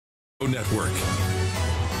Network.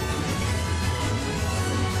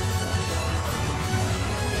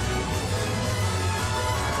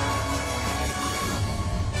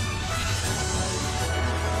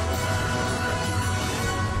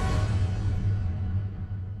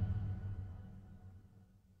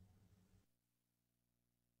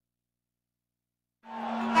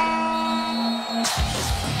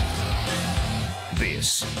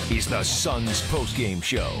 This is the Suns postgame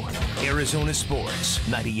show. Arizona Sports,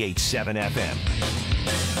 98.7 FM.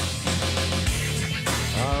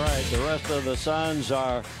 All right, the rest of the Suns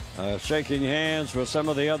are shaking hands with some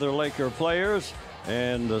of the other Laker players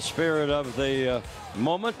and the spirit of the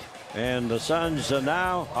moment. And the Suns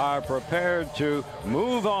now are prepared to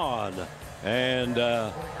move on. And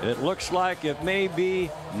it looks like it may be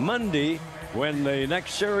Monday when the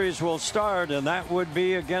next series will start, and that would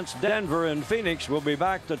be against Denver and Phoenix. We'll be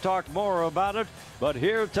back to talk more about it. But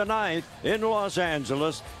here tonight in Los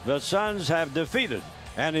Angeles, the Suns have defeated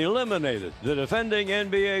and eliminated the defending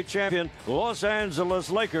NBA champion Los Angeles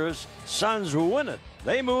Lakers. Suns win it.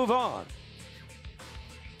 They move on.